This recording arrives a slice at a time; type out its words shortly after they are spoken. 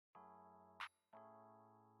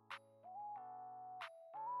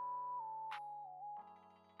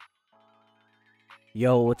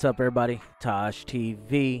Yo, what's up, everybody? Tosh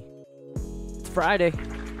TV. It's Friday.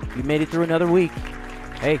 We made it through another week.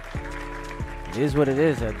 Hey, it is what it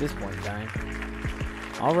is at this point in time.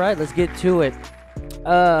 All right, let's get to it.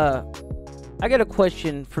 I got a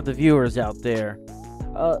question for the viewers out there.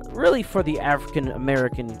 Really for the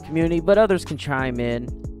African-American community, but others can chime in.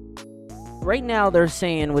 Right now, they're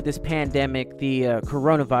saying with this pandemic, the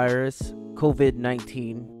coronavirus,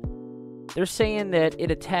 COVID-19, they're saying that it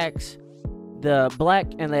attacks the Black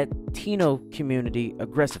and Latino community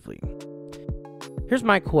aggressively. Here's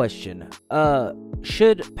my question.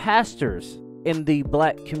 Should pastors in the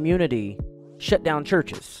Black community shut down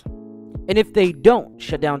churches? And if they don't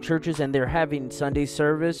shut down churches and they're having Sunday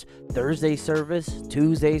service, Thursday service,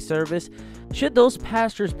 Tuesday service, should those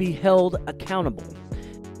pastors be held accountable?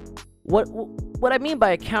 What I mean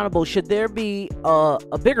by accountable, should there be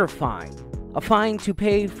a bigger fine? A fine to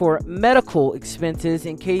pay for medical expenses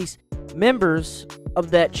in case members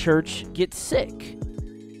of that church get sick?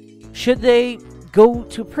 Should they go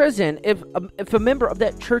to prison if a member of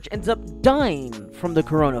that church ends up dying from the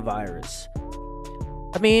coronavirus?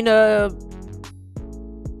 I mean,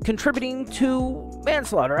 contributing to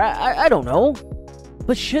manslaughter. I don't know.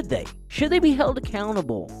 But should they? Should they be held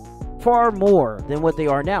accountable far more than what they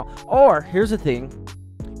are now? Or, here's the thing.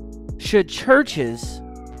 Should churches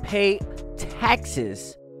pay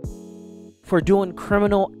taxes for doing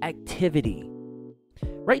criminal activity?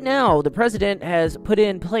 Right now, the president has put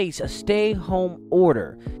in place a stay-home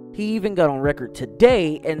order. He even got on record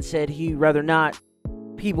today and said he'd rather not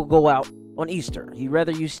people go out on Easter. He'd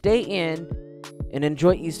rather you stay in and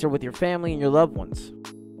enjoy Easter with your family and your loved ones.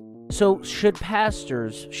 So should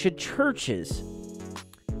pastors, should churches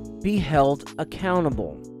be held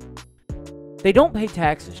accountable? They don't pay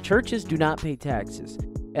taxes. Churches do not pay taxes.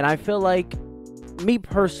 And I feel like, me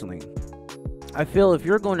personally, I feel if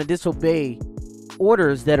you're going to disobey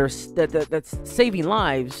orders that's saving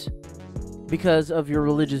lives because of your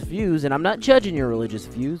religious views, and I'm not judging your religious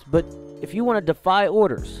views, but if you want to defy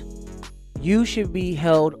orders, you should be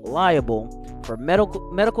held liable for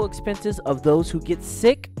medical expenses of those who get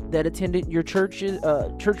sick that attended your church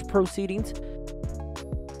proceedings,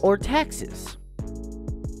 or taxes.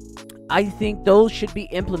 I think those should be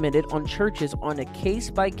implemented on churches on a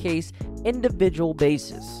case-by-case, individual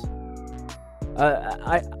basis.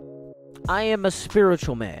 I am a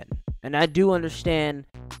spiritual man, and I do understand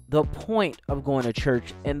the point of going to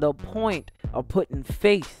church and the point of putting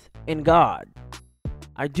faith in God.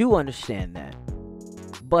 I do understand that.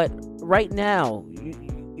 But right now,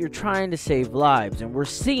 you're trying to save lives, and we're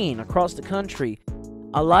seeing across the country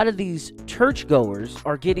a lot of these churchgoers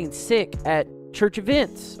are getting sick at church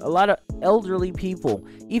events. A lot of elderly people,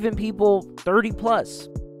 even people 30 plus,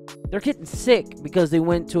 they're getting sick because they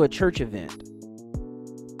went to a church event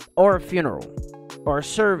or a funeral or a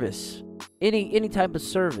service, any type of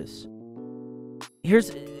service.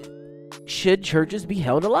 Should churches be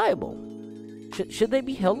held liable? Should they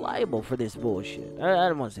be held liable for this bullshit? I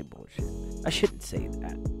don't want to say bullshit. I shouldn't say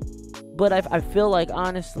that. But I feel like,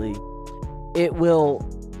 honestly, it will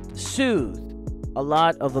soothe a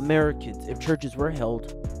lot of Americans if churches were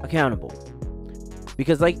held accountable.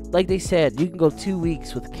 Because like they said, you can go 2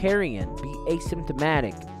 weeks with be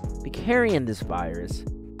asymptomatic, be carrying this virus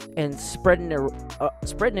and spreading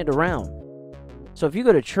it around. So if you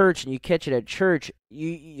go to church and you catch it at church,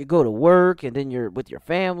 you go to work and then you're with your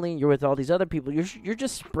family and you're with all these other people, you're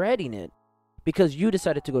just spreading it because you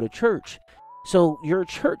decided to go to church. So your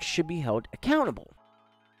church should be held accountable.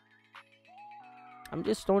 I'm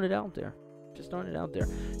just throwing it out there.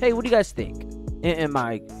 Hey, what do you guys think? Am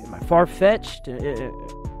I far-fetched?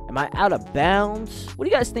 Am I out of bounds? What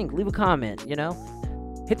do you guys think? Leave a comment, Hit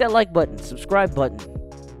that like button, subscribe button.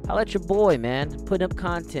 I'll let your boy, man, putting up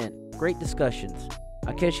content. Great discussions.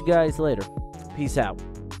 I'll catch you guys later. Peace out.